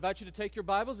I invite you to take your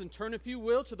Bibles and turn, if you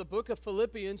will, to the book of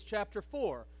Philippians chapter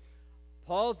 4.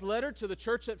 Paul's letter to the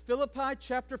church at Philippi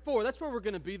chapter 4. That's where we're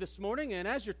going to be this morning. And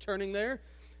as you're turning there,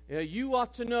 you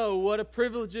ought to know what a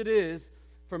privilege it is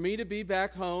for me to be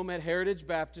back home at Heritage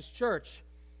Baptist Church.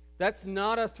 That's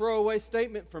not a throwaway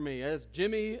statement for me. As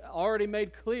Jimmy already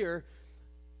made clear,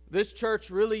 this church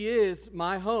really is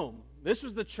my home. This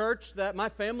was the church that my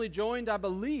family joined, I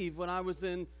believe, when I was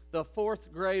in the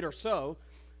 4th grade or so.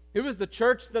 It was the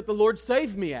church that the Lord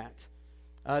saved me at.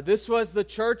 This was the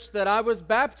church that I was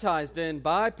baptized in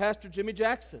by Pastor Jimmy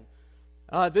Jackson.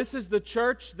 This is the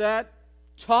church that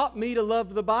taught me to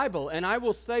love the Bible. And I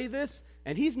will say this,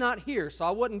 and he's not here, so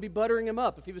I wouldn't be buttering him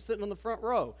up if he was sitting on the front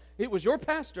row. It was your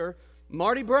pastor,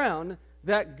 Marty Brown,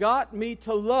 that got me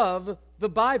to love the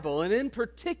Bible. And in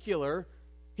particular,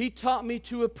 he taught me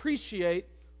to appreciate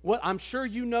what I'm sure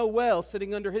you know well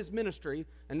sitting under his ministry,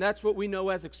 and that's what we know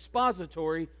as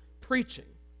expository preaching,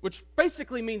 which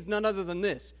basically means none other than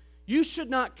this. You should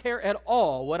not care at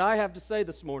all what I have to say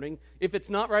this morning if it's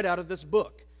not right out of this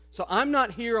book. So I'm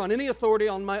not here on any authority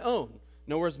on my own,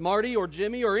 nor is Marty or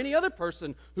Jimmy or any other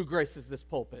person who graces this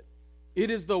pulpit. It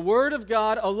is the Word of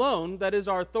God alone that is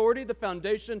our authority, the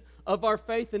foundation of our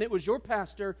faith, and it was your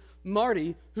pastor,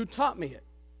 Marty, who taught me it.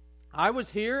 I was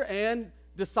here and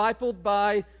discipled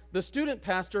by the student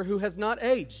pastor who has not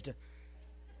aged.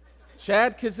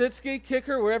 Chad Kazitsky,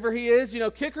 kicker, wherever he is. You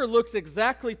know, kicker looks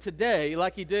exactly today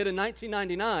like he did in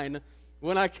 1999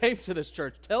 when I came to this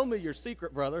church. Tell me your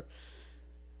secret, brother.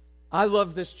 I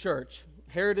love this church.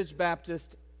 Heritage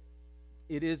Baptist,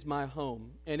 it is my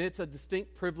home. And it's a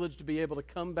distinct privilege to be able to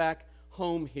come back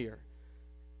home here.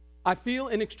 I feel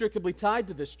inextricably tied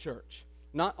to this church.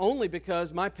 Not only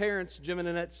because my parents, Jim and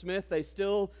Annette Smith, they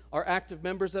still are active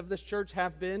members of this church,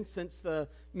 have been since the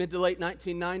mid to late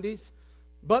 1990s,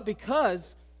 but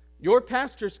because your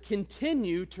pastors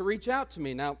continue to reach out to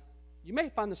me. Now, you may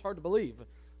find this hard to believe,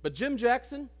 but Jim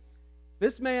Jackson,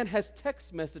 this man has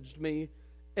text messaged me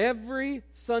every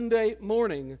Sunday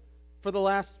morning for the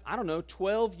last,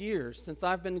 12 years since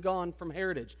I've been gone from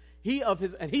Heritage.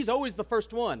 And he's always the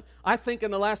first one. I think in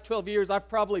the last 12 years, I've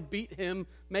probably beat him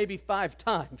maybe 5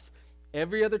 times.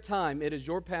 Every other time, it is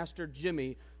your pastor,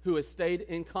 Jimmy, who has stayed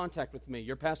in contact with me.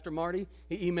 Your pastor, Marty,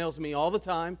 he emails me all the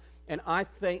time, and I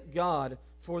thank God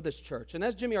for this church. And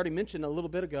as Jimmy already mentioned a little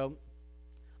bit ago,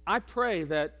 I pray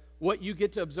that what you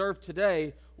get to observe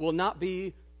today will not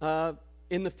be,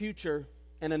 in the future,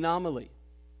 an anomaly.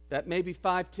 That maybe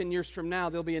 5-10 years from now,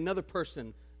 there'll be another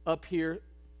person up here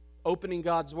opening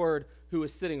God's Word who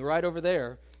is sitting right over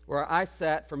there where I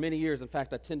sat for many years. In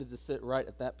fact, I tended to sit right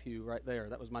at that pew right there.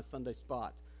 That was my Sunday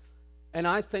spot. And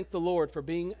I thank the Lord for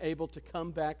being able to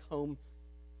come back home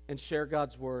and share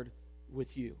God's Word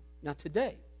with you. Now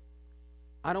today,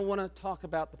 I don't want to talk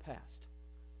about the past.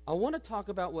 I want to talk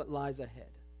about what lies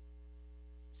ahead.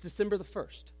 It's December the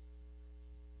 1st.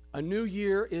 A new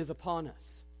year is upon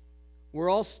us.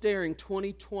 We're all staring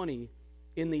 2020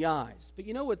 in the eyes. But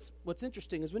you know what's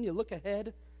interesting is when you look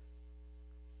ahead,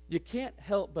 you can't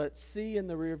help but see in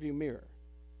the rearview mirror.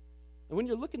 And when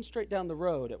you're looking straight down the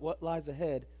road at what lies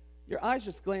ahead, your eyes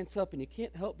just glance up and you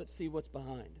can't help but see what's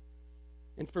behind.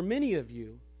 And for many of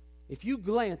you, if you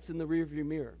glance in the rearview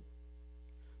mirror,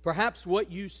 perhaps what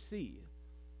you see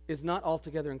is not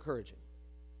altogether encouraging.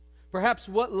 Perhaps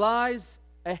what lies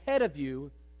ahead of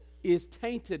you is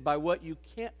tainted by what you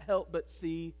can't help but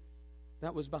see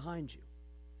that was behind you.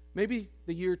 Maybe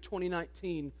the year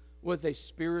 2019 was a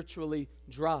spiritually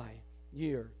dry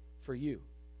year for you.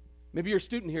 Maybe you're a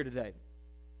student here today,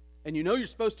 and you know you're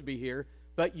supposed to be here,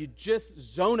 but you just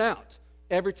zone out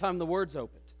every time the word's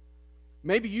opened.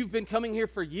 Maybe you've been coming here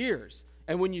for years,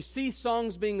 and when you see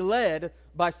songs being led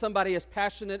by somebody as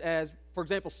passionate as, for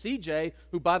example, CJ,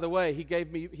 who, by the way,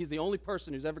 he's the only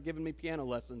person who's ever given me piano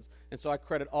lessons, and so I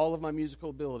credit all of my musical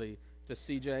ability to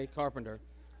CJ Carpenter.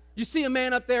 You see a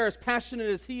man up there as passionate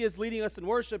as he is leading us in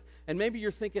worship, and maybe you're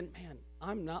thinking, man,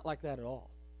 I'm not like that at all.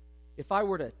 If I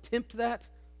were to attempt that,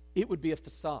 it would be a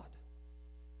facade.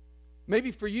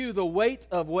 Maybe for you, the weight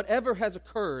of whatever has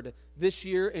occurred this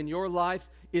year in your life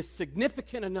is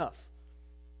significant enough.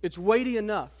 It's weighty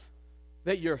enough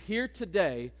that you're here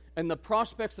today and the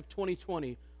prospects of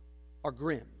 2020 are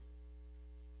grim.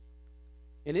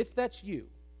 And if that's you,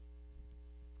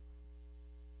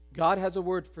 God has a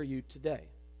word for you today.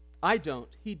 I don't,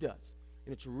 He does.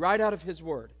 And it's right out of His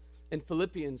word in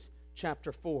Philippians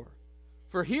chapter 4.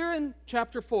 For here in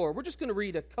chapter 4, we're just going to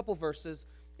read a couple verses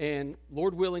and,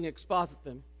 Lord willing, exposit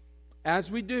them.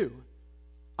 As we do,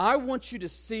 I want you to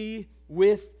see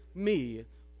with me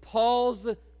Paul's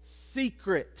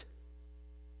secret.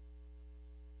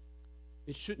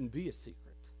 It shouldn't be a secret.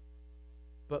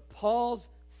 But Paul's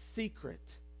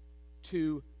secret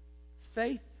to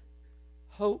faith,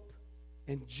 hope,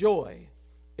 and joy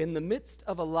in the midst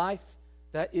of a life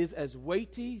that is as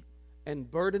weighty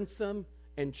and burdensome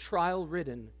and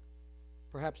trial-ridden,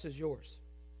 perhaps as yours.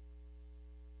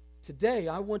 Today,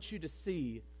 I want you to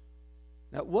see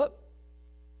that what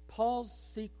Paul's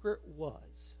secret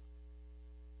was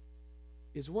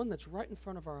is one that's right in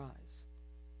front of our eyes.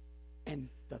 And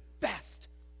the vast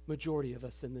majority of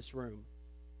us in this room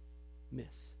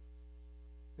miss.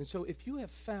 And so if you have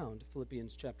found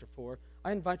Philippians chapter 4,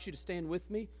 I invite you to stand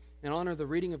with me and honor the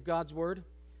reading of God's Word.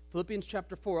 Philippians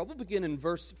chapter 4. I will begin in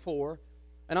verse 4,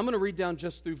 and I'm going to read down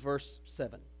just through verse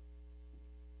 7.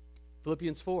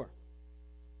 Philippians 4,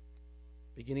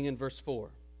 beginning in verse 4,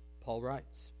 Paul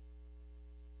writes,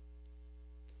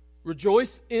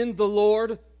 "Rejoice in the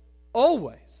Lord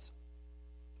always."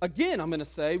 Again, I'm going to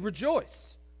say,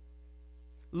 rejoice.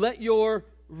 "Let your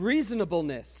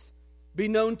reasonableness be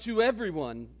known to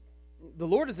everyone. The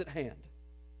Lord is at hand.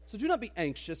 So do not be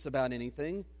anxious about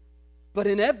anything, but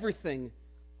in everything,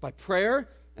 by prayer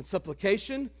and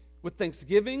supplication, with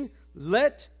thanksgiving,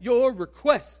 let your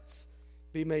requests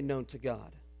be made known to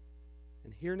God."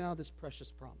 And hear now this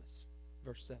precious promise,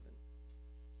 verse 7.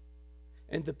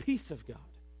 "And the peace of God,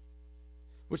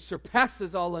 which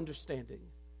surpasses all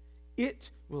understanding, it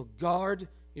will guard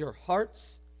your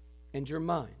hearts and your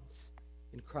minds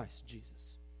in Christ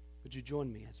Jesus." Would you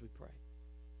join me as we pray?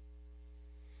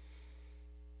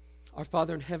 Our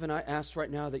Father in heaven, I ask right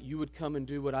now that you would come and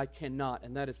do what I cannot,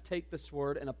 and that is take this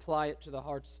word and apply it to the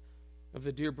hearts of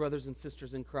the dear brothers and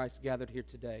sisters in Christ gathered here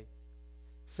today.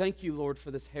 Thank you, Lord, for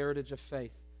this heritage of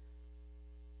faith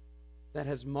that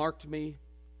has marked me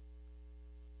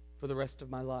for the rest of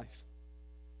my life.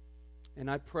 And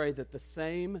I pray that the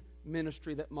same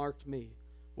ministry that marked me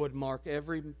would mark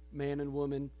every man and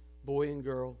woman, boy and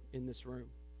girl in this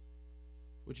room.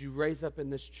 Would you raise up in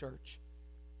this church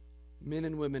men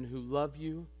and women who love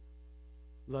you,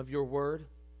 love your word,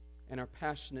 and are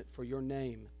passionate for your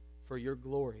name, for your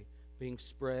glory, being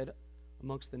spread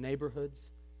amongst the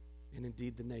neighborhoods and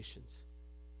indeed the nations.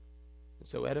 And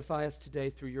so edify us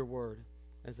today through your word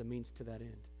as a means to that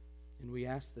end. And we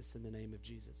ask this in the name of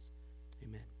Jesus.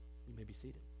 Amen. You may be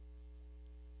seated.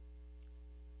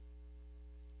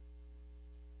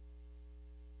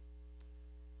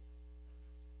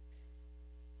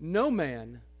 No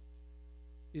man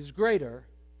is greater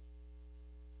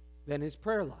than his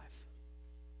prayer life.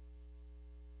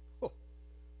 Oh.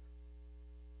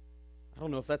 I don't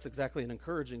know if that's exactly an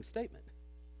encouraging statement.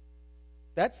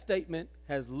 That statement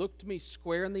has looked me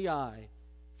square in the eye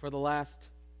for the last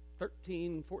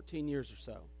 13, 14 years or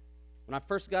so. When I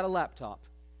first got a laptop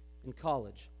in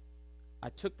college,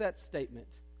 I took that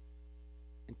statement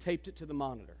and taped it to the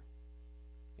monitor,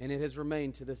 and it has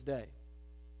remained to this day.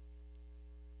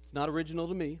 It's not original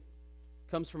to me.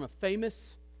 It comes from a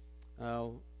famous,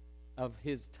 of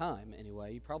his time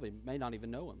anyway, you probably may not even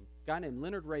know him, a guy named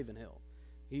Leonard Ravenhill.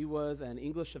 He was an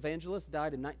English evangelist,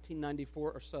 died in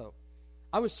 1994 or so.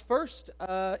 I was first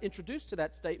introduced to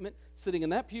that statement sitting in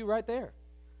that pew right there,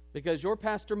 because your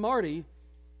pastor Marty,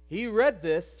 he read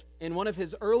this in one of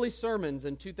his early sermons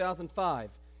in 2005,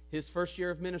 his first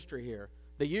year of ministry here.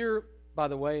 The year, by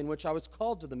the way, in which I was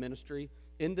called to the ministry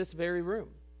in this very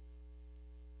room.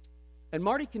 And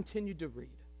Marty continued to read.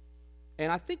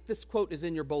 And I think this quote is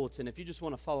in your bulletin. If you just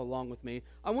want to follow along with me,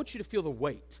 I want you to feel the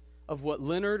weight of what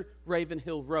Leonard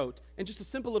Ravenhill wrote in just a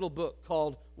simple little book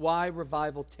called Why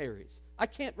Revival Tarries. I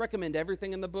can't recommend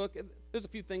everything in the book. There's a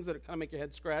few things that kind of make your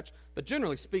head scratch. But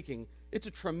generally speaking, it's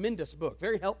a tremendous book,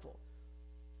 very helpful.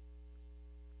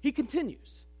 He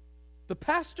continues, the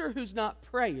pastor who's not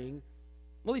praying,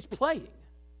 well, he's playing.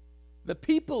 The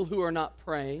people who are not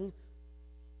praying,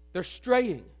 they're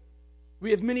straying. We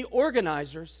have many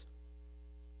organizers,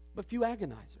 but few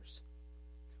agonizers.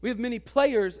 We have many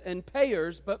players and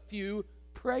payers, but few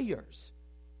prayers.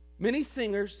 Many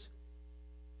singers,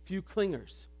 few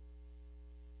clingers.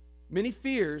 Many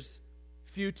fears,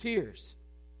 few tears.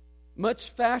 Much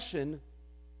fashion,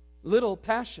 little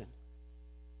passion.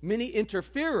 Many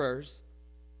interferers,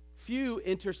 few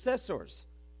intercessors.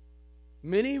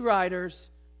 Many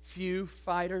riders, few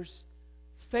fighters.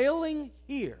 Failing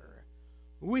here,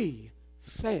 we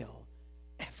fail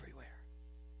everywhere.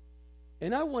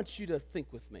 And I want you to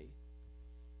think with me.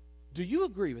 Do you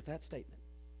agree with that statement?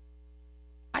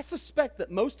 I suspect that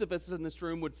most of us in this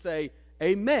room would say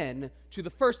amen to the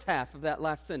first half of that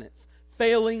last sentence.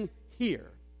 Failing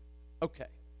here. Okay.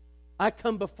 I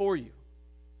come before you,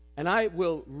 and I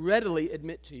will readily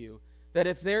admit to you that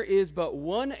if there is but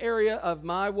one area of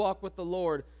my walk with the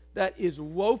Lord that is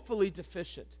woefully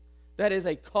deficient, that is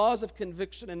a cause of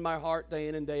conviction in my heart day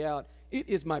in and day out. It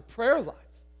is my prayer life.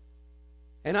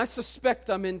 And I suspect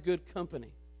I'm in good company.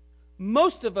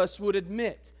 Most of us would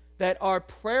admit that our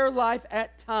prayer life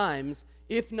at times,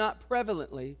 if not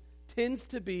prevalently, tends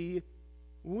to be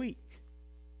weak.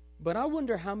 But I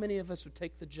wonder how many of us would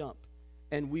take the jump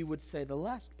and we would say the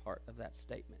last part of that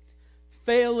statement.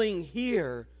 Failing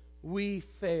here, we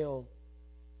fail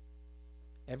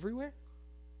everywhere?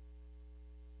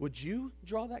 Would you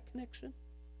draw that connection?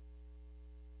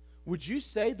 Would you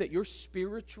say that your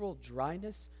spiritual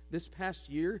dryness this past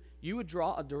year, you would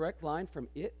draw a direct line from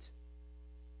it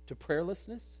to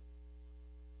prayerlessness?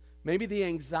 Maybe the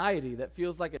anxiety that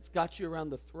feels like it's got you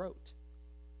around the throat.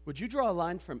 Would you draw a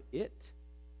line from it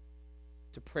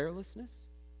to prayerlessness?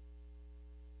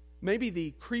 Maybe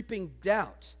the creeping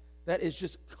doubt that is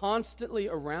just constantly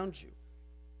around you.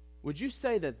 Would you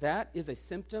say that that is a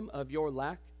symptom of your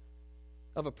lack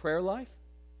of a prayer life?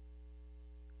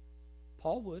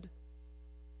 Paul would.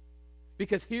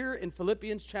 Because here in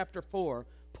Philippians chapter 4,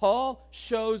 Paul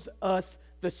shows us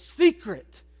the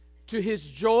secret to his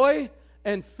joy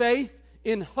and faith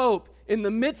in hope in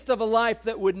the midst of a life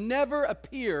that would never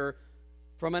appear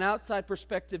from an outside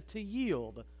perspective to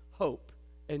yield hope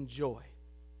and joy.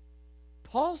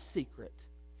 Paul's secret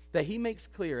that he makes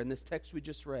clear in this text we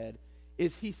just read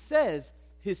is he says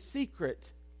his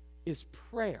secret is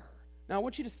prayer. Now I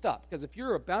want you to stop, because if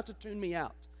you're about to tune me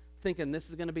out thinking this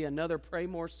is going to be another pray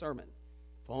more sermon,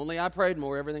 if only I prayed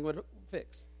more, everything would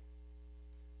fix.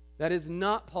 That is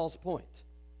not Paul's point.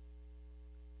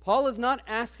 Paul is not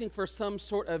asking for some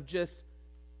sort of just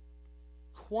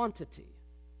quantity.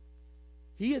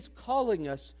 He is calling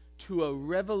us to a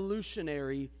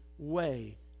revolutionary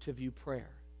way to view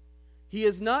prayer. He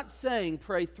is not saying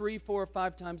pray 3, 4, or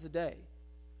 5 times a day.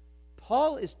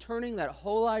 Paul is turning that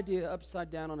whole idea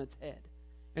upside down on its head.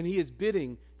 And he is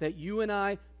bidding that you and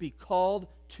I be called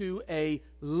to a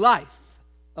life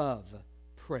of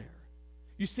prayer.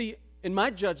 You see, in my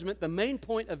judgment, the main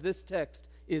point of this text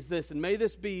is this, and may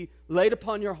this be laid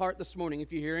upon your heart this morning.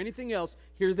 If you hear anything else,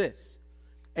 hear this.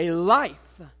 A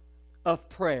life of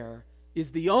prayer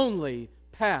is the only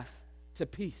path to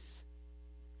peace.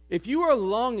 If you are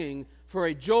longing for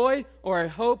a joy or a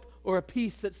hope or a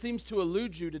peace that seems to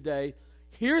elude you today,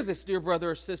 hear this, dear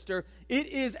brother or sister. It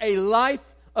is a life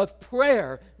of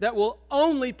prayer that will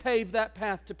only pave that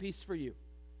path to peace for you.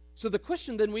 So the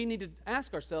question then we need to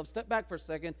ask ourselves, step back for a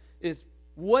second, is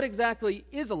what exactly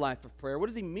is a life of prayer? What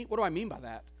does he mean? What do I mean by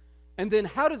that? And then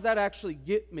how does that actually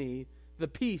get me the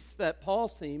peace that Paul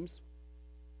seems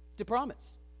to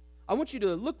promise? I want you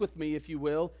to look with me, if you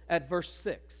will, at verse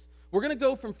 6. We're going to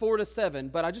go from 4 to 7,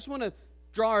 but I just want to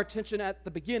draw our attention at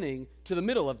the beginning to the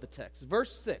middle of the text.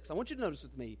 Verse 6, I want you to notice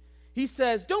with me. He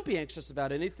says, don't be anxious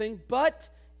about anything, but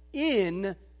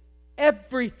in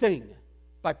everything,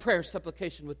 by prayer,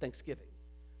 supplication, with thanksgiving.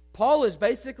 Paul is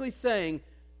basically saying,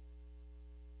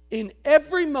 in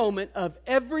every moment of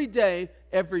every day,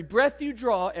 every breath you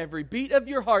draw, every beat of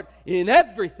your heart, in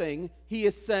everything, he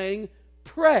is saying,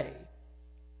 pray.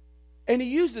 And he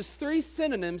uses 3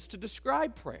 synonyms to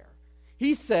describe prayer.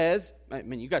 He says, I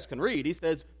mean, you guys can read, he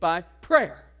says by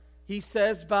prayer. He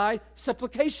says by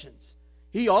supplications.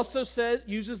 He also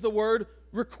uses the word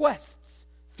requests.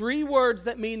 3 words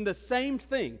that mean the same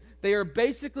thing. They are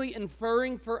basically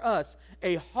inferring for us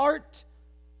a heart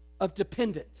of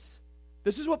dependence.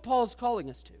 This is what Paul is calling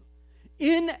us to.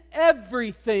 In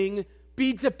everything,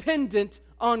 be dependent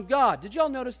on God. Did y'all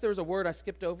notice there was a word I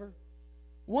skipped over?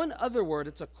 One other word,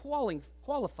 it's a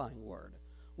qualifying word.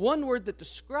 One word that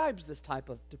describes this type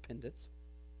of dependence.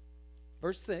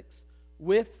 Verse 6,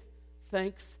 with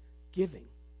thanksgiving.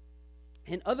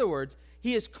 In other words,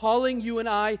 he is calling you and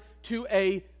I to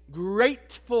a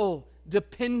grateful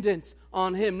dependence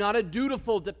on him. Not a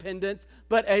dutiful dependence,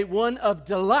 but a one of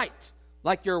delight.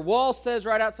 Like your wall says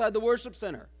right outside the worship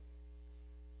center.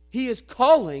 He is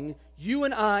calling you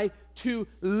and I to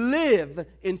live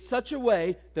in such a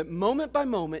way that moment by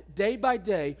moment, day by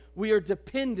day, we are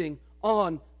depending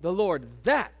on the Lord.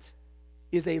 That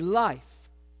is a life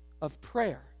of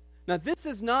prayer. Now, this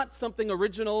is not something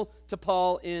original to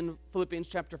Paul in Philippians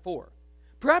chapter 4.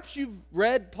 Perhaps you've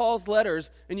read Paul's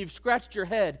letters and you've scratched your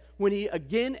head when he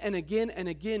again and again and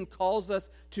again calls us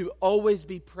to always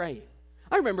be praying.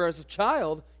 I remember as a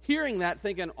child hearing that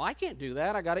thinking, oh, I can't do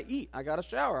that. I got to eat. I got to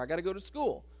shower. I got to go to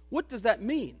school. What does that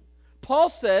mean? Paul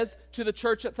says to the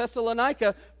church at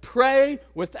Thessalonica, pray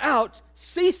without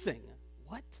ceasing.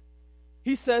 What?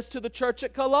 He says to the church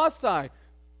at Colossae,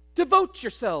 devote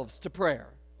yourselves to prayer.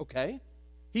 Okay.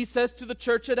 He says to the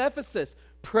church at Ephesus,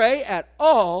 pray at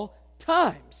all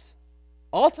times.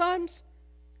 All times?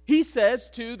 He says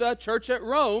to the church at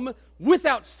Rome,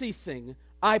 without ceasing,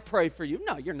 I pray for you.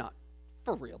 No, you're not.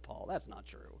 For real, Paul, that's not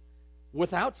true.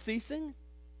 Without ceasing?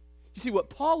 You see, what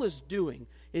Paul is doing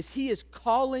is he is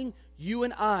calling you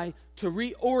and I to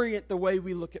reorient the way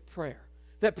we look at prayer.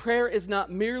 That prayer is not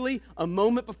merely a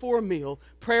moment before a meal.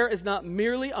 Prayer is not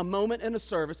merely a moment in a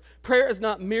service. Prayer is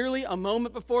not merely a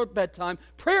moment before bedtime.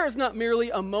 Prayer is not merely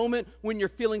a moment when you're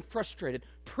feeling frustrated.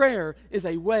 Prayer is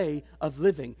a way of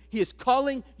living. He is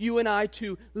calling you and I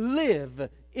to live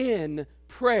in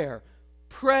prayer.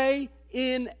 Pray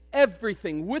in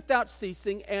everything without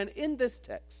ceasing. And in this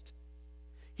text,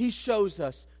 he shows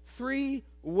us 3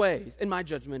 ways, in my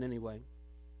judgment anyway,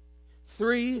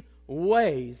 3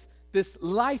 ways this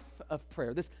life of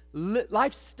prayer, this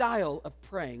lifestyle of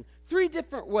praying, 3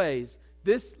 different ways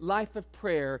this life of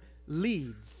prayer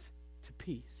leads to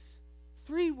peace.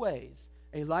 3 ways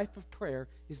a life of prayer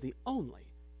is the only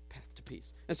path to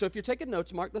peace. And so if you're taking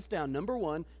notes, mark this down. Number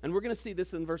 1, and we're going to see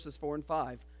this in verses 4 and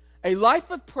 5. A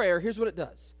life of prayer, here's what it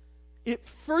does. It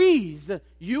frees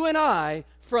you and I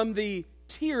from the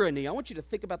tyranny. I want you to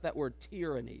think about that word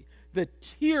tyranny. The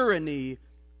tyranny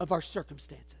of our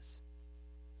circumstances.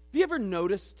 Have you ever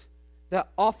noticed that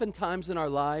oftentimes in our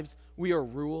lives we are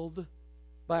ruled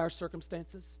by our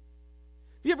circumstances?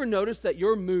 Have you ever noticed that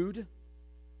your mood,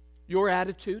 your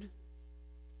attitude,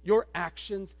 your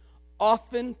actions,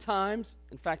 oftentimes,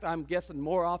 in fact, I'm guessing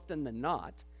more often than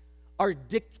not, are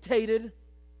dictated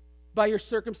by your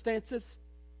circumstances?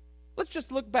 Let's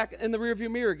just look back in the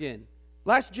rearview mirror again.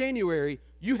 Last January,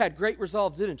 you had great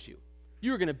resolve, didn't you?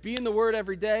 You were going to be in the Word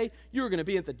every day. You were going to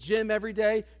be at the gym every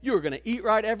day. You were going to eat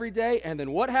right every day. And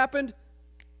then what happened?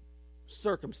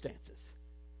 Circumstances.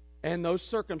 And those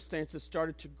circumstances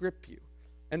started to grip you.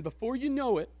 And before you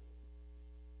know it,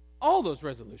 all those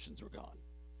resolutions were gone.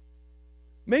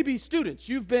 Maybe students,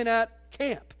 you've been at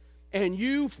camp and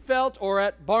you felt, or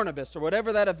at Barnabas or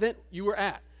whatever that event you were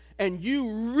at, and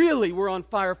you really were on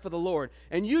fire for the Lord.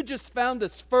 And you just found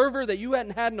this fervor that you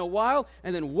hadn't had in a while.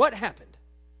 And then what happened?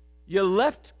 You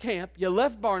left camp, you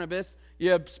left Barnabas,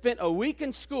 you spent a week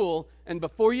in school, and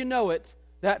before you know it,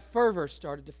 that fervor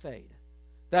started to fade.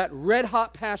 That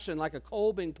red-hot passion, like a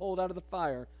coal being pulled out of the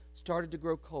fire, started to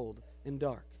grow cold and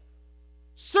dark.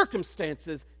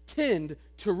 Circumstances tend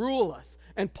to rule us.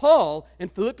 And Paul, in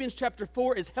Philippians chapter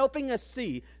 4, is helping us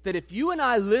see that if you and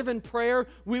I live in prayer,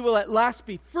 we will at last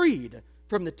be freed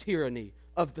from the tyranny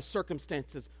of the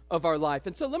circumstances of our life.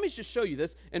 And so let me just show you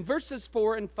this. In verses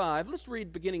 4 and 5, let's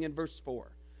read beginning in verse 4.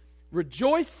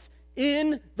 Rejoice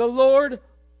in the Lord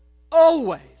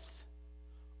always.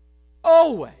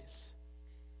 Always.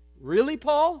 Really,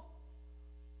 Paul?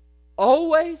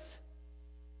 Always?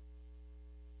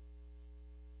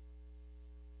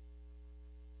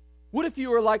 What if you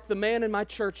were like the man in my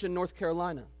church in North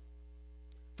Carolina?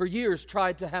 For years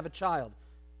tried to have a child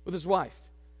with his wife.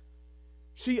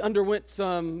 She underwent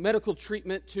some medical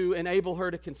treatment to enable her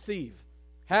to conceive.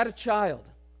 Had a child,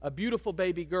 a beautiful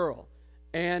baby girl.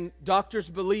 And doctors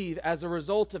believe as a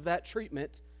result of that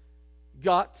treatment,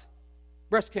 got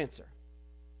breast cancer.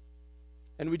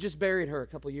 And we just buried her a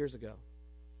couple of years ago.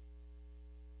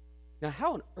 Now,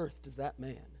 how on earth does that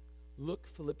man look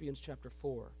Philippians chapter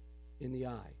 4 in the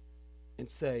eye and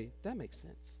say, that makes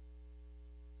sense?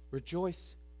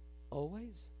 Rejoice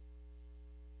always?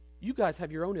 You guys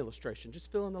have your own illustration.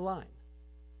 Just fill in the line.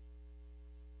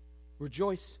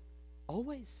 Rejoice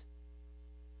always.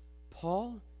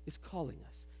 Paul is calling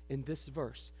us in this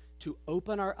verse to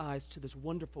open our eyes to this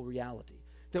wonderful reality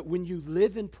that when you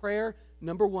live in prayer,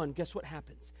 number 1, guess what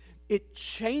happens? It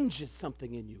changes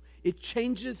something in you. It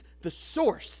changes the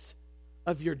source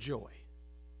of your joy.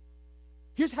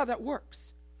 Here's how that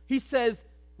works. He says,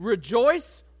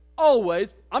 rejoice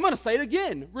always. I'm going to say it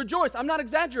again. Rejoice. I'm not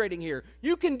exaggerating here.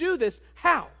 You can do this.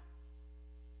 How?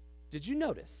 Did you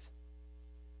notice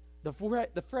the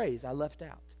phrase I left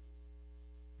out?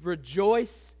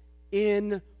 Rejoice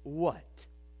in what?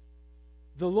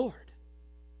 The Lord.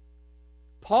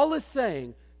 Paul is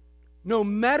saying, no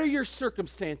matter your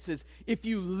circumstances, if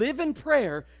you live in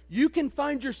prayer, you can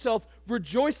find yourself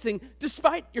rejoicing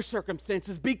despite your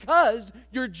circumstances because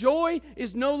your joy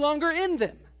is no longer in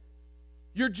them.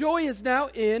 Your joy is now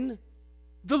in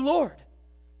the Lord.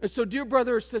 And so, dear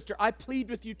brother or sister, I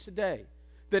plead with you today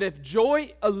that if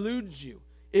joy eludes you,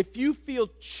 if you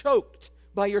feel choked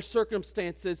by your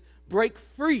circumstances, break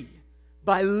free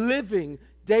by living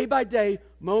day by day,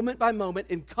 moment by moment,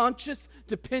 in conscious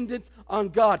dependence on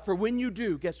God. For when you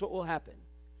do, guess what will happen?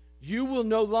 You will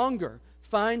no longer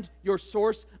find your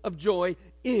source of joy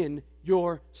in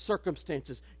your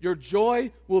circumstances. Your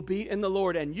joy will be in the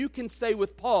Lord. And you can say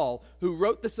with Paul, who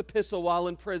wrote this epistle while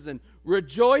in prison,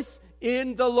 rejoice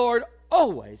in the Lord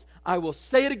always. I will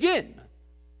say it again.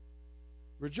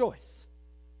 Rejoice.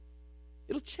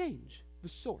 It'll change the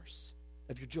source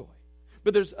of your joy.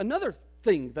 But there's another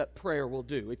thing that prayer will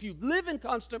do. If you live in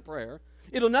constant prayer,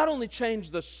 it'll not only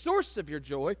change the source of your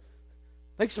joy,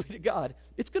 thanks be to God,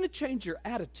 it's going to change your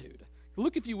attitude.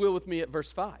 Look, if you will, with me at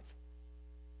verse 5.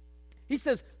 He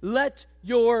says, let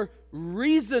your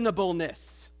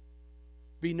reasonableness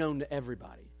be known to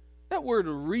everybody. That word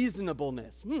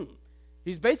reasonableness,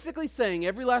 he's basically saying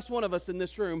every last one of us in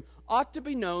this room ought to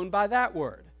be known by that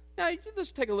word. Now,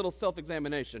 let's take a little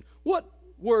self-examination. What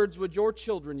words would your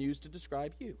children use to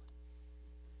describe you?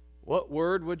 What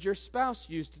word would your spouse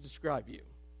use to describe you?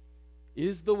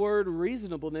 Is the word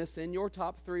reasonableness in your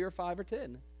top 3 or 5 or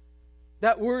 10?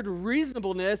 That word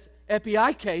reasonableness,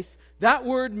 epiikes, that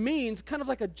word means kind of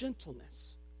like a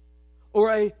gentleness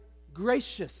or a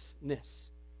graciousness.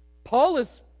 Paul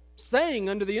is saying,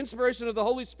 under the inspiration of the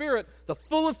Holy Spirit, the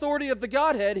full authority of the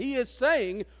Godhead, he is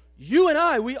saying, you and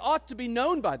I, we ought to be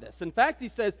known by this. In fact, he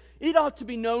says, it ought to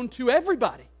be known to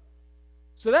everybody.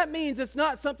 So that means it's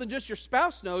not something just your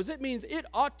spouse knows. It means it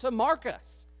ought to mark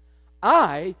us.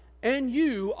 I and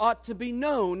you ought to be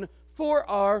known for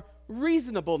our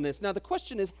reasonableness. Now, the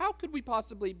question is, how could we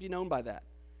possibly be known by that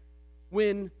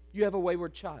when you have a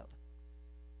wayward child?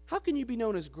 How can you be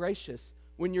known as gracious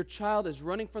when your child is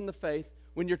running from the faith,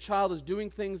 when your child is doing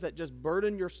things that just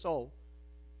burden your soul,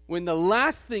 when the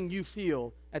last thing you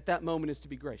feel at that moment is to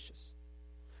be gracious?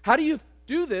 How do you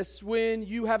do this when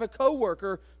you have a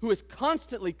coworker who is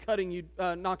constantly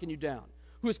knocking you down,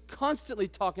 who is constantly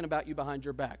talking about you behind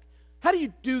your back? How do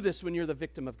you do this when you're the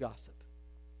victim of gossip?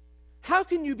 How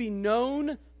can you be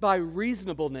known by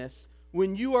reasonableness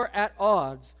when you are at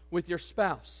odds with your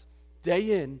spouse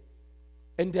day in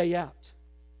and day out?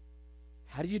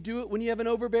 How do you do it when you have an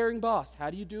overbearing boss? How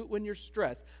do you do it when you're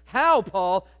stressed? How,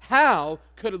 Paul, how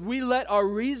could we let our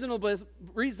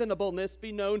reasonableness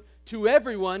be known to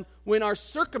everyone when our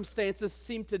circumstances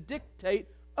seem to dictate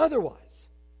otherwise?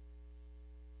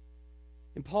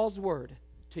 And Paul's word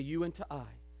to you and to I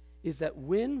is that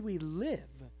when we live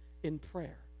in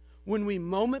prayer, when we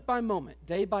moment by moment,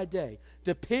 day by day,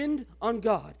 depend on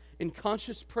God in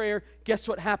conscious prayer, guess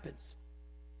what happens?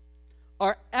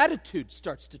 Our attitude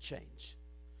starts to change.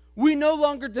 We no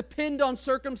longer depend on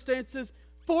circumstances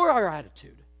for our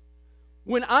attitude.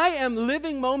 When I am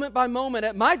living moment by moment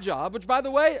at my job, which, by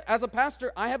the way, as a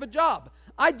pastor, I have a job.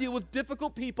 I deal with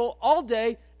difficult people all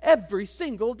day, every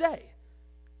single day.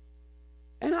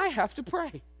 And I have to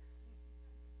pray.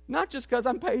 Not just because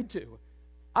I'm paid to.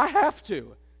 I have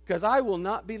to, because I will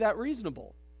not be that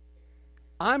reasonable.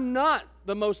 I'm not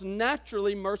the most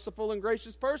naturally merciful and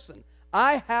gracious person.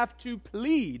 I have to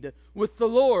plead with the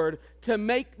Lord to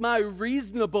make my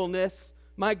reasonableness,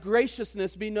 my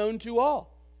graciousness be known to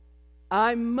all.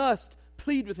 I must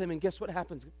plead with Him, and guess what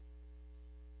happens?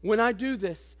 When I do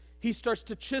this, He starts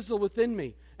to chisel within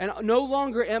me, and no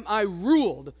longer am I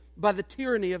ruled by the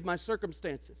tyranny of my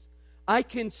circumstances. I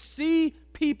can see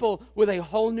people with a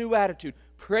whole new attitude.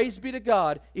 Praise be to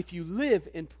God if you live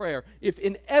in prayer, if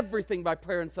in everything by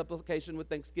prayer and supplication with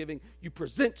thanksgiving you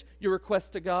present your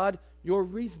request to God, your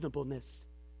reasonableness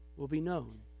will be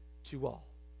known to all.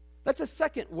 That's a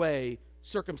second way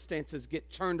circumstances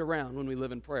get turned around when we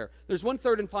live in prayer. There's one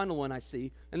third and final one I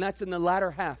see, and that's in the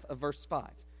latter half of verse 5.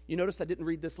 You notice I didn't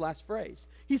read this last phrase.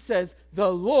 He says,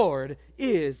 the Lord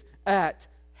is at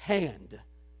hand.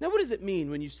 Now, what does it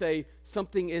mean when you say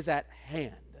something is at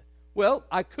hand? Well,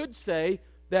 I could say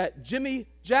that Jimmy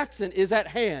Jackson is at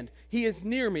hand. He is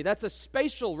near me. That's a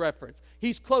spatial reference.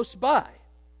 He's close by.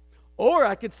 Or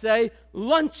I could say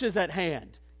lunch is at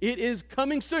hand. It is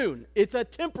coming soon. It's a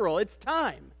temporal. It's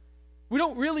time. We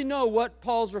don't really know what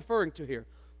Paul's referring to here.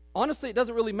 Honestly, it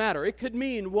doesn't really matter. It could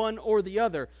mean one or the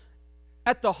other.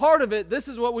 At the heart of it, this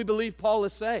is what we believe Paul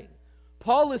is saying.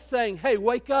 Paul is saying, hey,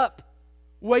 wake up.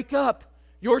 Wake up.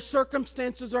 Your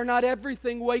circumstances are not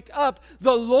everything. Wake up.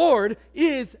 The Lord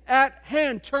is at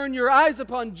hand. Turn your eyes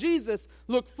upon Jesus.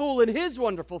 Look full in His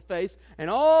wonderful face, and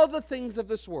all the things of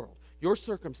this world, your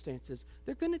circumstances,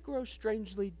 they're going to grow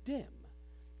strangely dim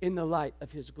in the light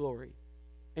of His glory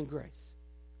and grace.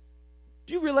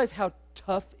 Do you realize how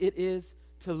tough it is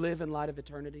to live in light of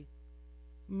eternity?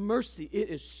 Mercy, it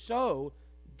is so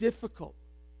difficult.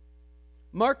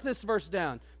 Mark this verse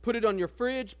down. Put it on your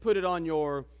fridge. Put it on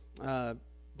your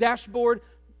dashboard.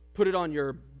 Put it on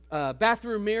your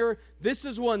bathroom mirror. This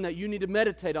is one that you need to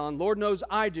meditate on. Lord knows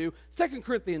I do. 2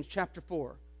 Corinthians chapter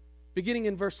 4, beginning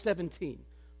in verse 17.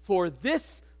 For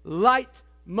this light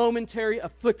momentary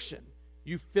affliction.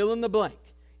 You fill in the blank.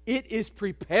 It is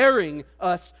preparing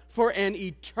us for an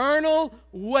eternal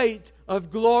weight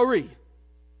of glory.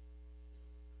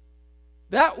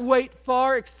 That weight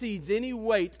far exceeds any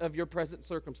weight of your present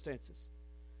circumstances.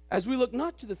 As we look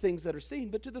not to the things that are seen,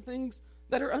 but to the things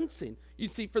that are unseen. You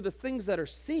see, for the things that are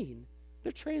seen,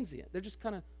 they're transient. They're just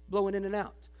kind of blowing in and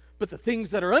out. But the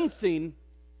things that are unseen,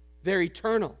 they're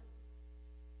eternal.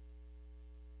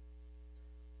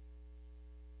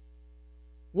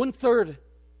 One third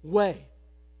way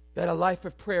that a life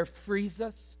of prayer frees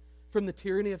us from the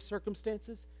tyranny of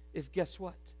circumstances is, guess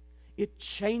what? It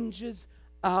changes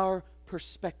our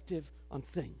perspective on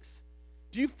things.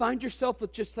 Do you find yourself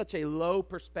with just such a low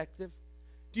perspective?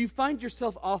 Do you find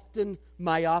yourself often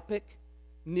myopic,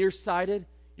 nearsighted?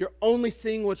 You're only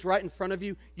seeing what's right in front of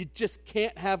you. You just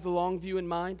can't have the long view in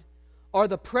mind? Are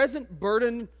the present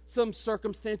burdensome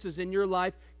circumstances in your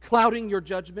life clouding your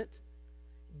judgment?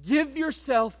 Give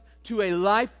yourself to a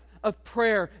life of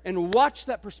prayer and watch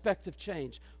that perspective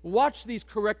change. Watch these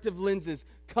corrective lenses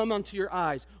come onto your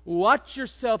eyes. Watch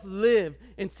yourself live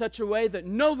in such a way that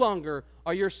no longer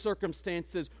are your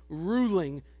circumstances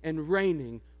ruling and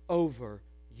reigning over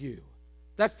you.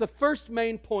 That's the first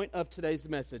main point of today's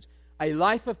message. A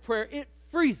life of prayer, it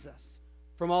frees us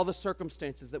from all the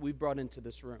circumstances that we've brought into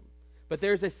this room. But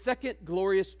there's a second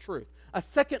glorious truth. A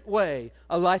second way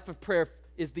a life of prayer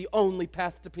is the only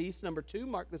path to peace. Number 2,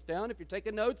 mark this down if you're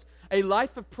taking notes. A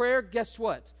life of prayer, guess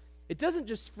what? It doesn't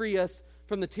just free us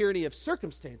from the tyranny of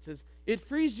circumstances. It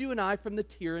frees you and I from the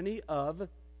tyranny of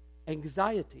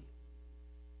anxiety.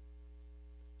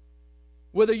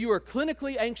 Whether you are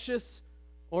clinically anxious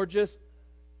or just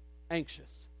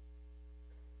anxious,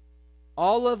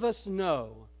 all of us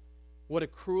know what a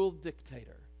cruel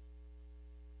dictator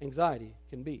anxiety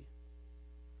can be.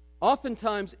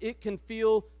 Oftentimes, it can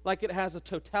feel like it has a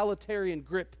totalitarian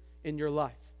grip in your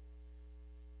life.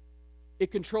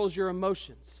 It controls your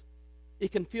emotions.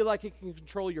 It can feel like it can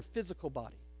control your physical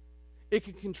body. It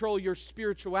can control your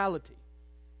spirituality.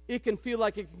 It can feel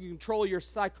like it can control your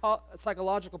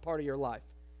psychological part of your life.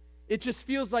 It just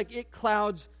feels like it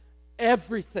clouds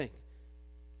everything.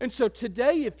 And so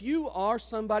today, if you are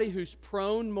somebody who's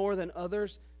prone more than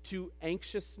others to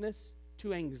anxiousness,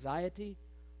 to anxiety,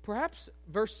 perhaps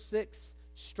verse 6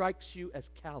 strikes you as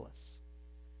callous.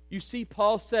 You see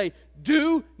Paul say,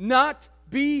 do not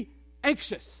be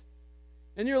anxious.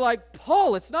 And you're like,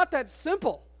 Paul, it's not that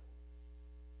simple.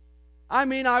 I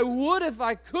mean, I would if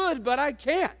I could, but I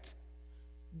can't.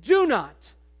 Do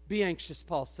not be anxious,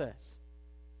 Paul says.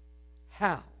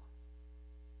 How?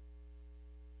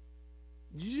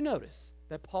 Did you notice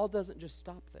that Paul doesn't just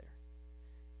stop there?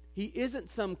 He isn't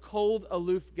some cold,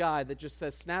 aloof guy that just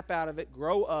says, snap out of it,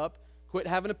 grow up, quit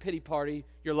having a pity party,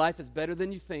 your life is better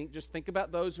than you think, just think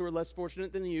about those who are less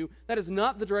fortunate than you. That is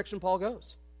not the direction Paul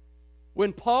goes.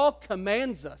 When Paul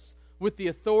commands us with the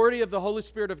authority of the Holy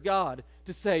Spirit of God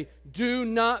to say, do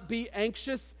not be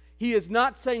anxious, he is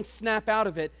not saying snap out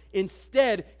of it.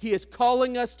 Instead, he is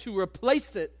calling us to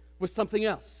replace it with something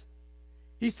else.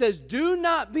 He says, do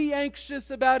not be anxious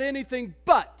about anything,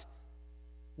 but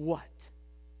what?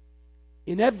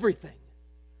 In everything,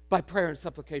 by prayer and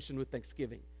supplication with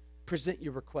thanksgiving, present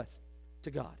your request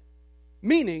to God.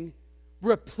 Meaning,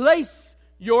 replace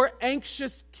your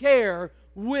anxious care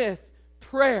with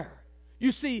prayer.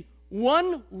 You see,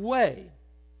 one way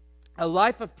a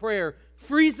life of prayer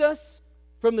frees us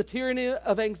from the tyranny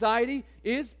of anxiety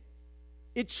is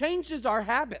it changes our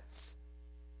habits.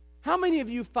 How many of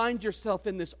you find yourself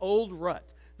in this old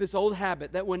rut, this old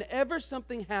habit, that whenever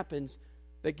something happens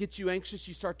that gets you anxious,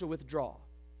 you start to withdraw?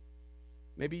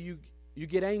 Maybe you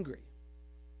get angry.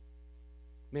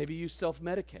 Maybe you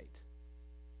self-medicate.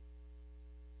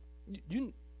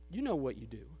 You know what you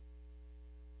do.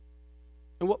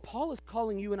 And what Paul is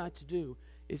calling you and I to do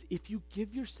is, if you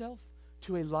give yourself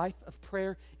to a life of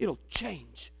prayer, it'll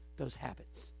change those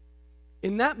habits.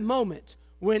 In that moment,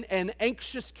 when an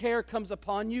anxious care comes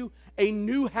upon you, a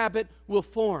new habit will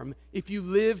form if you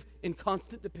live in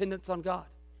constant dependence on God.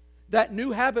 That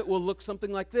new habit will look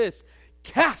something like this: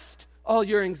 cast all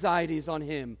your anxieties on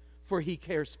Him, for He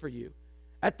cares for you.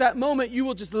 At that moment, you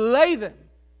will just lay them,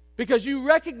 because you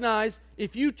recognize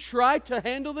if you try to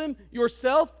handle them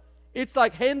yourself, it's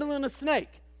like handling a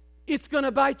snake. It's going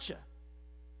to bite you.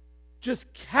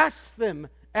 Just cast them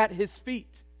at His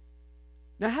feet.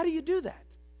 Now, how do you do that?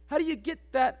 How do you get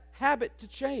that habit to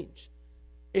change?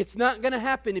 It's not going to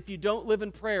happen if you don't live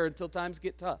in prayer until times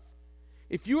get tough.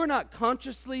 If you are not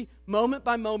consciously, moment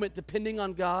by moment, depending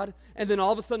on God, and then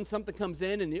all of a sudden something comes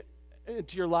in and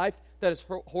into your life that is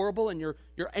horrible and you're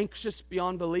anxious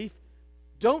beyond belief,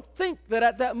 Don't think that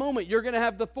at that moment you're going to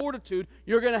have the fortitude,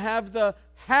 you're going to have the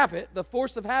habit, the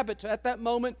force of habit to, at that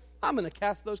moment, I'm going to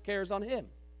cast those cares on Him.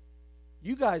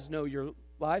 You guys know your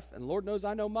life, and Lord knows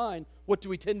I know mine. What do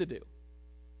we tend to do?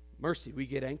 Mercy, we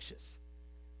get anxious,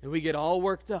 and we get all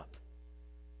worked up.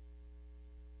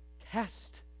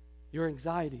 Cast your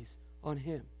anxieties on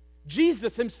Him.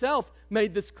 Jesus Himself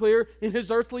made this clear in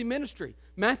His earthly ministry.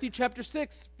 Matthew chapter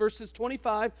 6, verses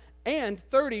 25 and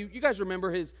 30. You guys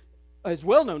remember His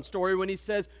well-known story when He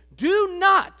says, do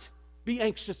not be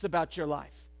anxious about your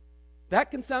life.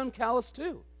 That can sound callous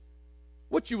too.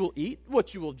 What you will eat,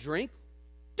 what you will drink.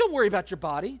 Don't worry about your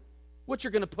body, what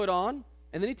you're going to put on.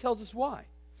 And then He tells us why.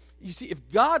 You see, if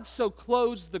God so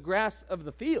clothes the grass of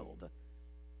the field,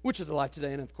 which is alive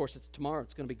today, and of course it's tomorrow,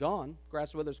 it's going to be gone.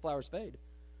 Grass withers, flowers fade.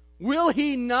 Will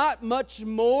He not much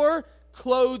more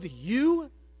clothe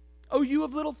you, O you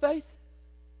of little faith?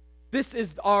 This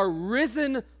is our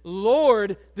risen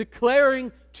Lord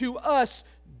declaring to us,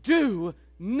 do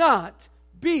not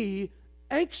be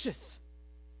anxious.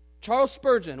 Charles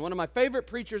Spurgeon, one of my favorite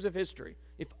preachers of history,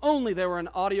 if only there were an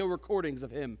audio recordings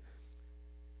of him,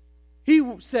 he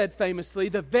said famously,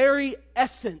 the very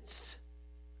essence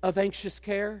of anxious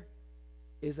care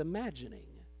is imagining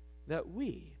that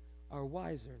we are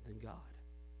wiser than God.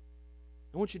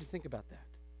 I want you to think about that.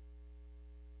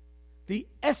 The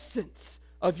essence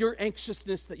of your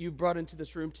anxiousness that you've brought into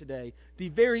this room today, the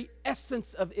very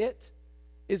essence of it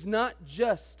is not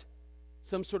just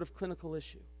some sort of clinical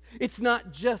issue. It's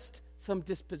not just some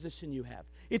disposition you have.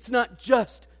 It's not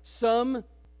just some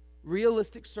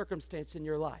realistic circumstance in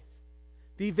your life.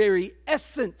 The very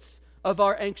essence of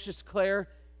our anxious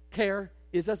care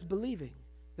is us believing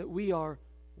that we are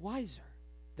wiser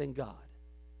than God.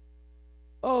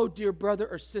 Oh, dear brother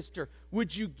or sister,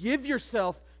 would you give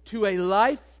yourself to a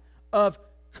life of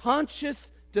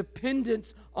conscious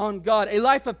dependence on God, a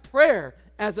life of prayer,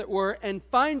 as it were, and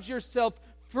find yourself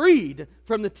freed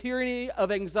from the tyranny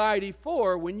of anxiety?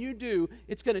 For when you do,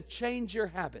 it's going to change your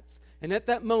habits. And at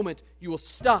that moment, you will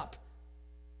stop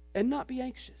and not be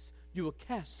anxious. You will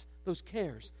cast those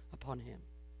cares upon Him.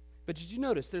 But did you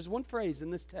notice there's one phrase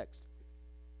in this text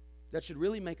that should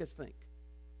really make us think?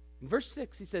 In verse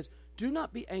 6, he says, do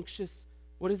not be anxious,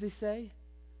 what does he say?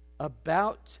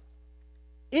 About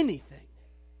anything.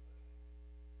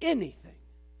 Anything.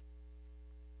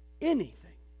 Anything.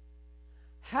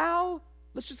 How,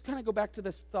 let's just kind of go back to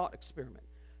this thought experiment.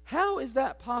 How is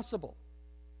that possible?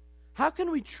 How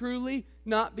can we truly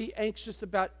not be anxious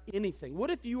about anything? What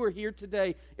if you were here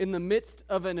today in the midst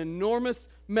of an enormous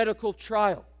medical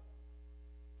trial?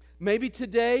 Maybe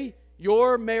today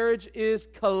your marriage is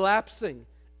collapsing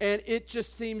and it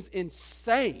just seems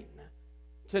insane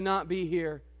to not be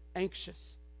here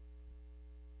anxious.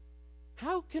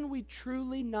 How can we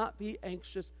truly not be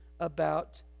anxious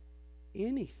about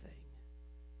anything?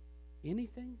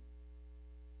 Anything?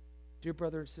 Dear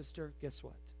brother and sister, guess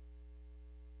what?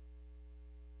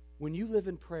 When you live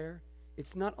in prayer,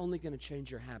 it's not only going to change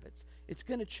your habits, it's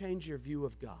going to change your view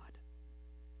of God.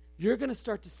 You're going to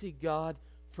start to see God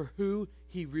for who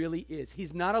He really is.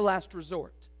 He's not a last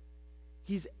resort.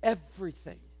 He's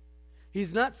everything.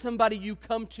 He's not somebody you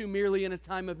come to merely in a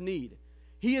time of need.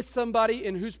 He is somebody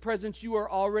in whose presence you are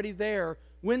already there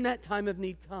when that time of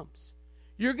need comes.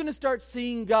 You're going to start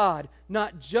seeing God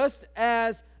not just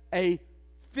as a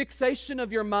fixation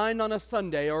of your mind on a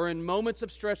Sunday or in moments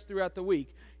of stress throughout the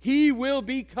week. He will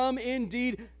become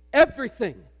indeed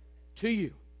everything to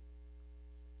you.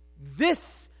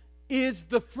 This is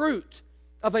the fruit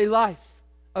of a life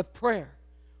of prayer,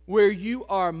 where you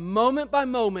are moment by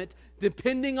moment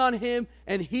depending on Him,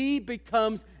 and He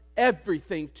becomes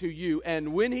everything to you.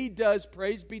 And when He does,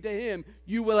 praise be to Him,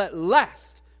 you will at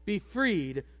last be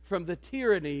freed from the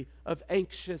tyranny of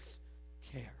anxious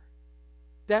care.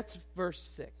 That's verse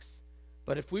 6.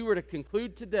 But if we were to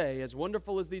conclude today, as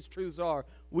wonderful as these truths are,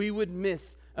 we would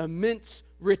miss immense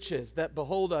riches that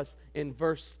behold us in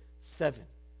verse 7.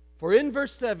 For in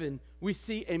verse 7, we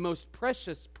see a most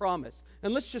precious promise.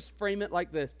 And let's just frame it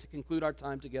like this to conclude our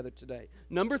time together today.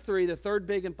 Number 3, the third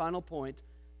big and final point,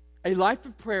 a life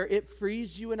of prayer, it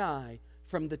frees you and I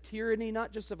from the tyranny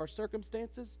not just of our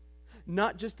circumstances,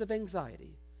 not just of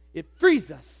anxiety. It frees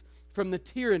us from the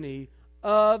tyranny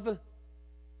of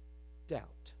doubt.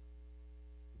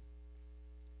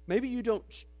 Maybe you don't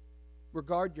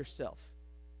regard yourself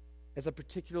as a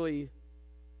particularly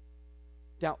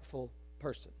doubtful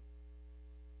person.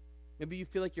 Maybe you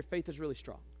feel like your faith is really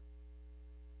strong.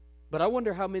 But I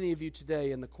wonder how many of you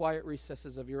today, in the quiet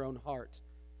recesses of your own heart,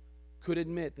 could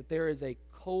admit that there is a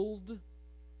cold,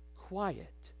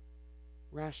 quiet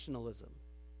rationalism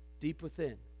deep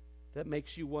within that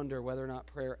makes you wonder whether or not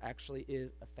prayer actually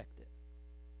is effective.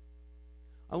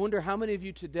 I wonder how many of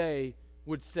you today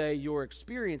would say your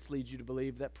experience leads you to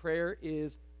believe that prayer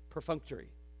is perfunctory.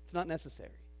 It's not necessary.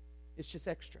 It's just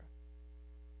extra.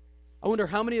 I wonder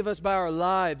how many of us by our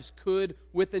lives could,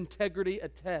 with integrity,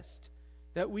 attest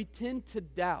that we tend to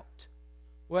doubt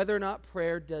whether or not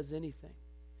prayer does anything.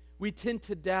 We tend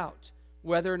to doubt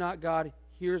whether or not God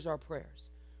hears our prayers.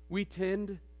 We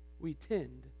tend to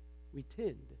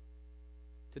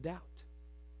doubt.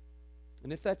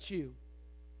 And if that's you,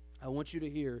 I want you to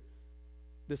hear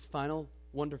this final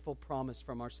wonderful promise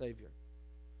from our Savior.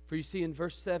 For you see, in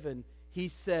verse 7, he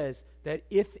says that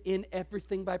if in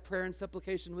everything by prayer and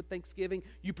supplication with thanksgiving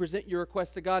you present your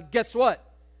request to God, guess what?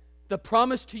 The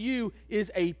promise to you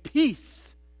is a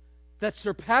peace that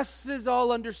surpasses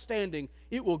all understanding.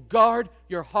 It will guard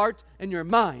your heart and your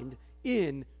mind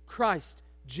in Christ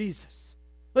Jesus.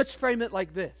 Let's frame it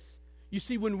like this. You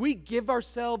see, when we give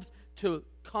ourselves to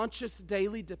conscious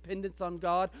daily dependence on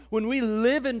God, when we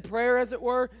live in prayer, as it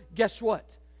were, guess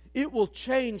what? It will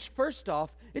change, first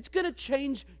off, it's going to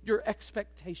change your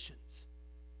expectations,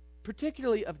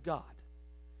 particularly of God.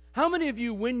 How many of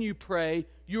you, when you pray,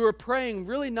 you are praying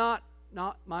really not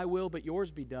my will but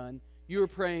yours be done? You are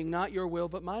praying not your will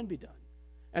but mine be done.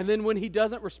 And then when He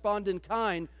doesn't respond in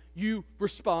kind, you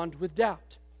respond with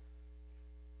doubt.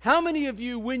 How many of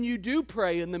you, when you do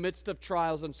pray in the midst of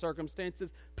trials and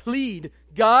circumstances, plead,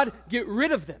 God, get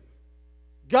rid of them?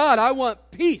 God, I want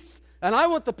peace, and I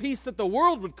want the peace that the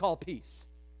world would call peace.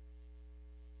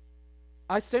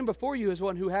 I stand before you as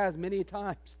one who has many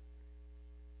times.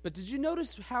 But did you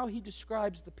notice how he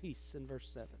describes the peace in verse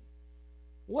 7?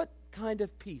 What kind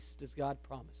of peace does God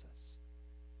promise us?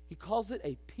 He calls it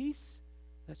a peace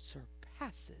that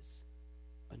surpasses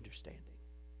understanding.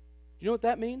 Do you know what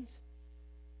that means?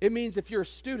 It means if you're a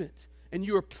student and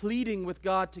you are pleading with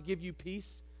God to give you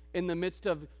peace in the midst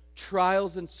of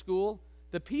trials in school,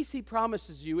 the peace He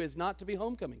promises you is not to be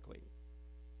homecoming queen.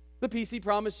 The peace He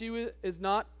promised you is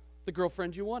not the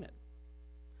girlfriend you wanted.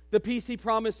 The peace He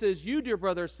promises you, dear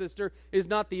brother or sister, is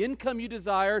not the income you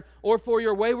desired or for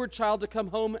your wayward child to come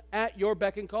home at your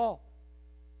beck and call.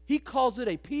 He calls it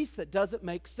a peace that doesn't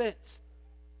make sense.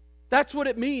 That's what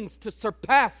it means to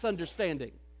surpass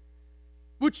understanding.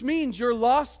 Which means your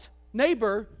lost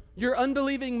neighbor, your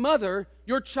unbelieving mother,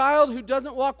 your child who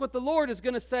doesn't walk with the Lord is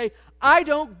going to say, I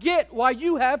don't get why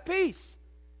you have peace.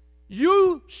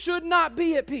 You should not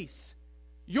be at peace.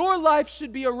 Your life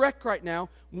should be a wreck right now.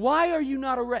 Why are you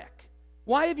not a wreck?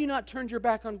 Why have you not turned your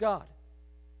back on God?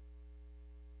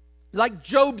 Like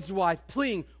Job's wife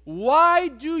pleading, why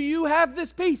do you have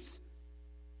this peace?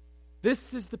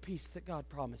 This is the peace that God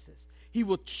promises. He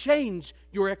will change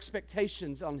your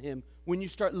expectations on Him when you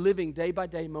start living day by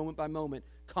day, moment by moment,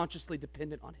 consciously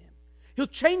dependent on Him. He'll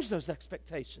change those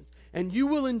expectations, and you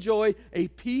will enjoy a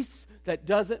peace that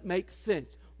doesn't make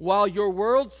sense. While your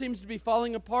world seems to be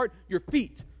falling apart, your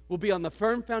feet will be on the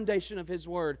firm foundation of His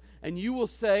Word, and you will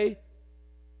say,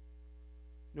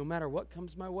 no matter what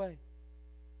comes my way,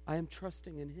 I am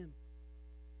trusting in Him.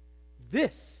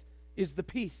 This is the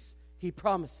peace He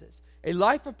promises. A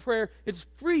life of prayer, it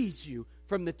frees you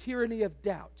from the tyranny of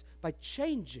doubt by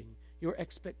changing your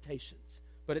expectations.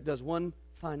 But it does one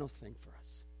final thing for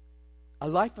us. A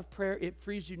life of prayer, it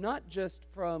frees you not just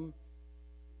from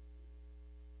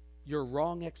your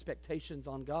wrong expectations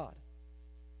on God.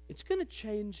 It's going to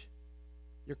change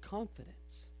your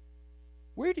confidence.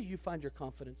 Where do you find your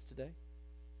confidence today?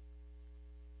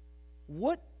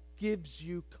 What gives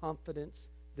you confidence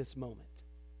this moment?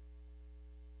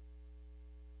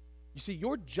 You see,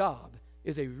 your job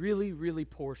is a really, really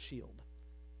poor shield.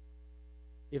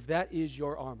 If that is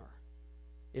your armor,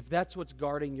 if that's what's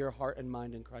guarding your heart and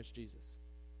mind in Christ Jesus.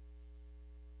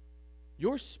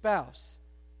 Your spouse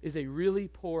is a really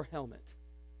poor helmet.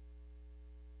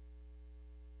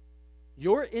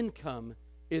 Your income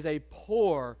is a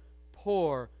poor,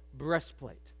 poor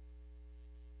breastplate.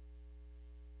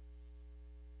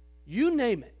 You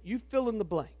name it. You fill in the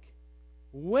blank.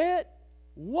 What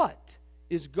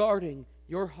is guarding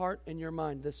your heart and your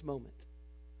mind this moment?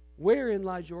 Wherein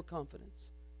lies your confidence?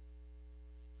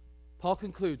 Paul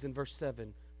concludes in verse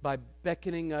 7 by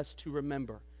beckoning us to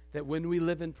remember that when we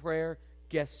live in prayer,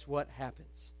 guess what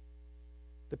happens?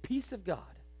 The peace of God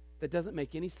that doesn't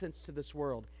make any sense to this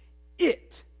world,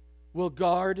 it will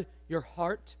guard your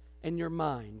heart and your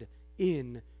mind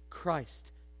in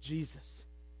Christ Jesus.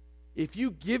 If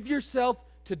you give yourself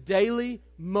to daily,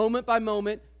 moment by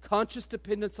moment, conscious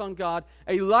dependence on God,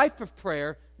 a life of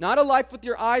prayer, not a life with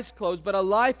your eyes closed, but a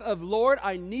life of, Lord,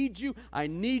 I need you, I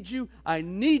need you, I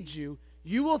need you,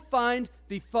 you will find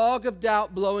the fog of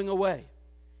doubt blowing away.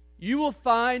 you will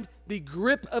find the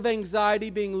grip of anxiety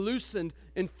being loosened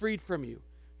and freed from you.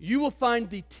 You will find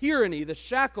the tyranny, the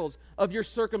shackles of your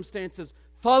circumstances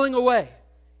falling away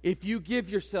if you give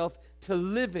yourself to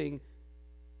living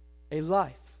a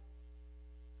life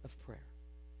of prayer.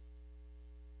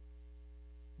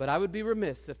 But I would be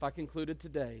remiss if I concluded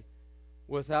today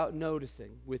without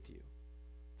noticing with you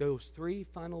those three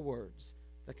final words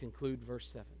that conclude verse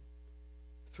 7.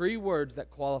 Three words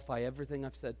that qualify everything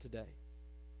I've said today.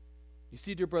 You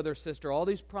see, dear brother or sister, all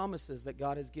these promises that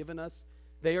God has given us,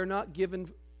 they are not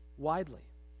given widely.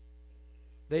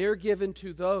 They are given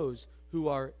to those who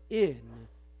are in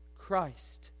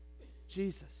Christ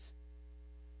Jesus.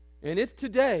 And if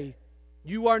today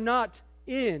you are not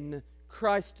in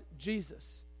Christ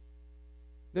Jesus,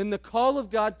 then the call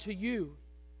of God to you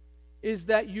is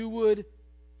that you would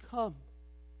come,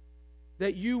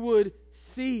 that you would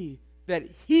see that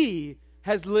He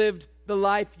has lived the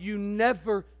life you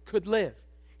never could live.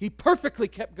 He perfectly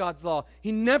kept God's law.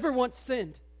 He never once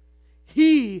sinned.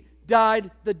 He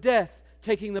died the death,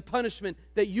 taking the punishment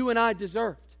that you and I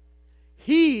deserved.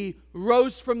 He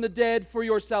rose from the dead for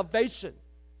your salvation.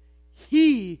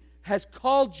 He has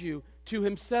called you to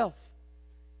Himself.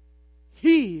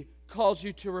 He calls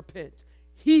you to repent.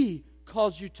 He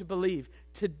calls you to believe.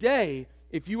 Today,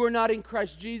 if you are not in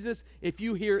Christ Jesus, if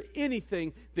you hear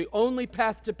anything, the only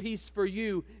path to peace for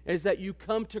you is that you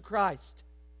come to Christ.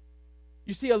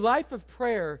 You see, a life of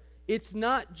prayer, it's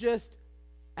not just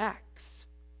acts.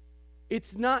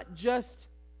 It's not just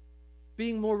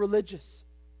being more religious.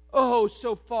 Oh,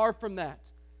 so far from that.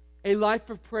 A life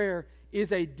of prayer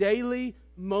is a daily,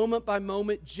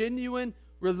 moment-by-moment, genuine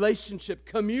relationship,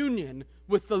 communion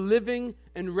with the living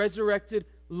and resurrected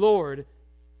Lord,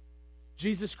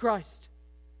 Jesus Christ.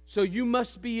 So you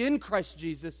must be in Christ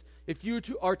Jesus if you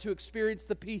are to experience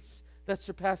the peace that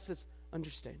surpasses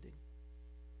understanding.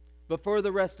 But for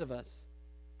the rest of us,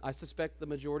 I suspect the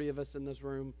majority of us in this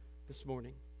room this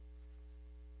morning,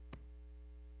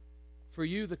 for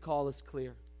you the call is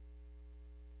clear.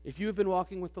 If you have been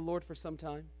walking with the Lord for some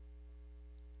time,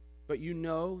 but you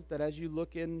know that as you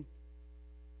look in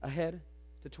ahead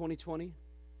to 2020,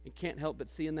 you can't help but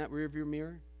see in that rearview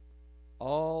mirror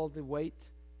all the weight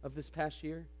of this past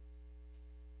year,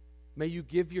 may you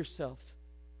give yourself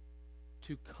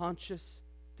to conscious,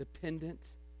 dependent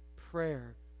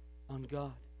prayer on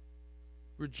God.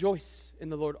 Rejoice in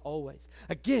the Lord always.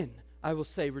 Again, I will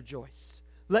say rejoice.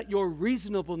 Let your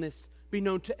reasonableness be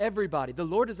known to everybody. The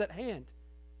Lord is at hand.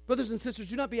 Brothers and sisters,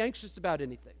 do not be anxious about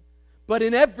anything, but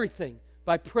in everything,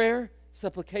 by prayer,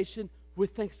 supplication,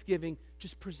 with thanksgiving,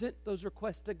 just present those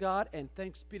requests to God, and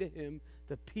thanks be to Him,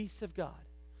 the peace of God,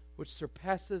 which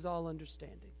surpasses all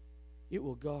understanding. It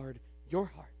will guard your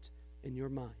heart and your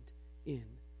mind in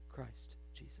Christ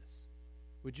Jesus.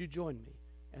 Would you join me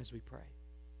as we pray?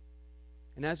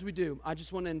 And as we do, I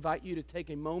just want to invite you to take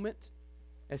a moment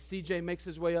as CJ makes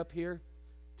his way up here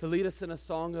to lead us in a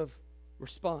song of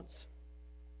response.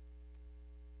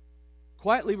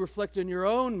 Quietly reflect in your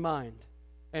own mind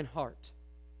and heart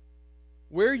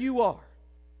where you are.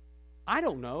 I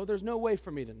don't know. There's no way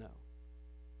for me to know.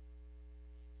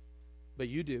 But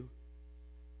you do.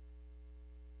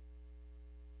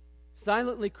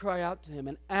 Silently cry out to Him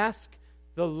and ask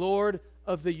the Lord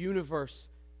of the universe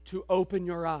to open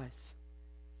your eyes.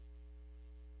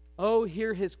 Oh,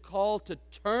 hear His call to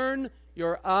turn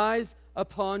your eyes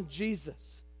upon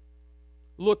Jesus.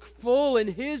 Look full in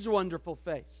His wonderful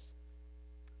face,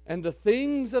 and the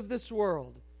things of this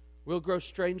world will grow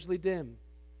strangely dim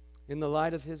in the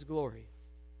light of His glory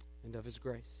and of His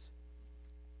grace.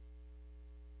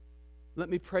 Let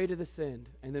me pray to this end,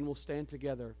 and then we'll stand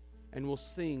together and we'll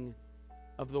sing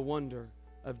of the wonder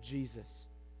of Jesus,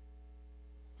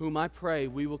 whom I pray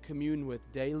we will commune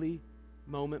with daily,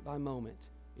 moment by moment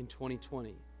in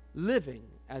 2020, living,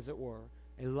 as it were,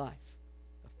 a life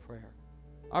of prayer.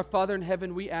 Our Father in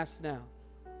heaven, we ask now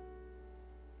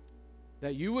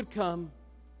that You would come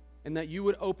and that You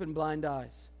would open blind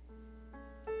eyes.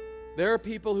 There are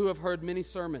people who have heard many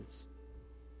sermons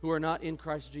who are not in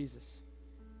Christ Jesus.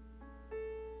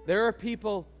 There are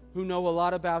people who know a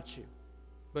lot about You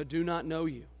but do not know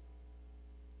You.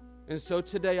 And so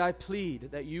today I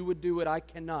plead that You would do what I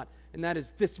cannot, and that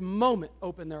is this moment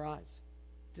open their eyes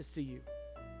to see You.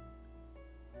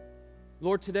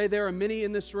 Lord, today there are many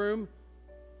in this room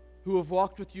who have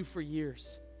walked with You for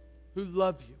years, who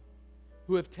love You,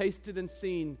 who have tasted and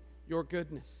seen Your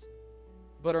goodness,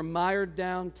 but are mired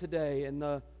down today in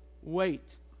the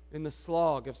weight, in the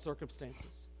slog of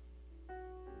circumstances,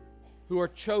 who are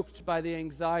choked by the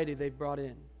anxiety they've brought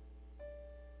in,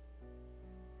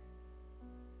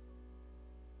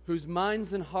 whose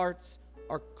minds and hearts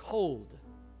are cold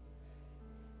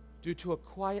due to a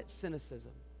quiet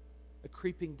cynicism, a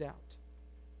creeping doubt.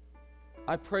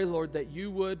 I pray, Lord, that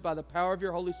you would, by the power of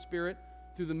your Holy Spirit,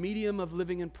 through the medium of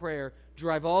living in prayer,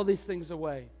 drive all these things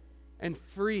away and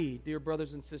free, dear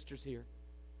brothers and sisters here.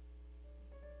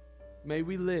 May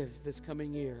we live this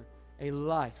coming year a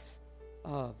life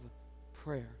of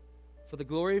prayer for the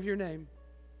glory of your name,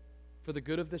 for the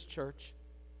good of this church,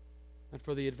 and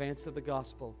for the advance of the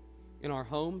gospel in our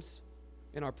homes,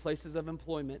 in our places of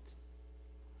employment,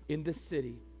 in this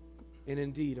city, and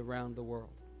indeed around the world.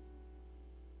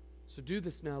 So do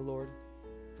this now, Lord,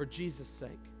 for Jesus' sake.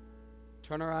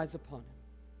 Turn our eyes upon him.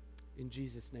 In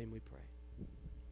Jesus' name we pray.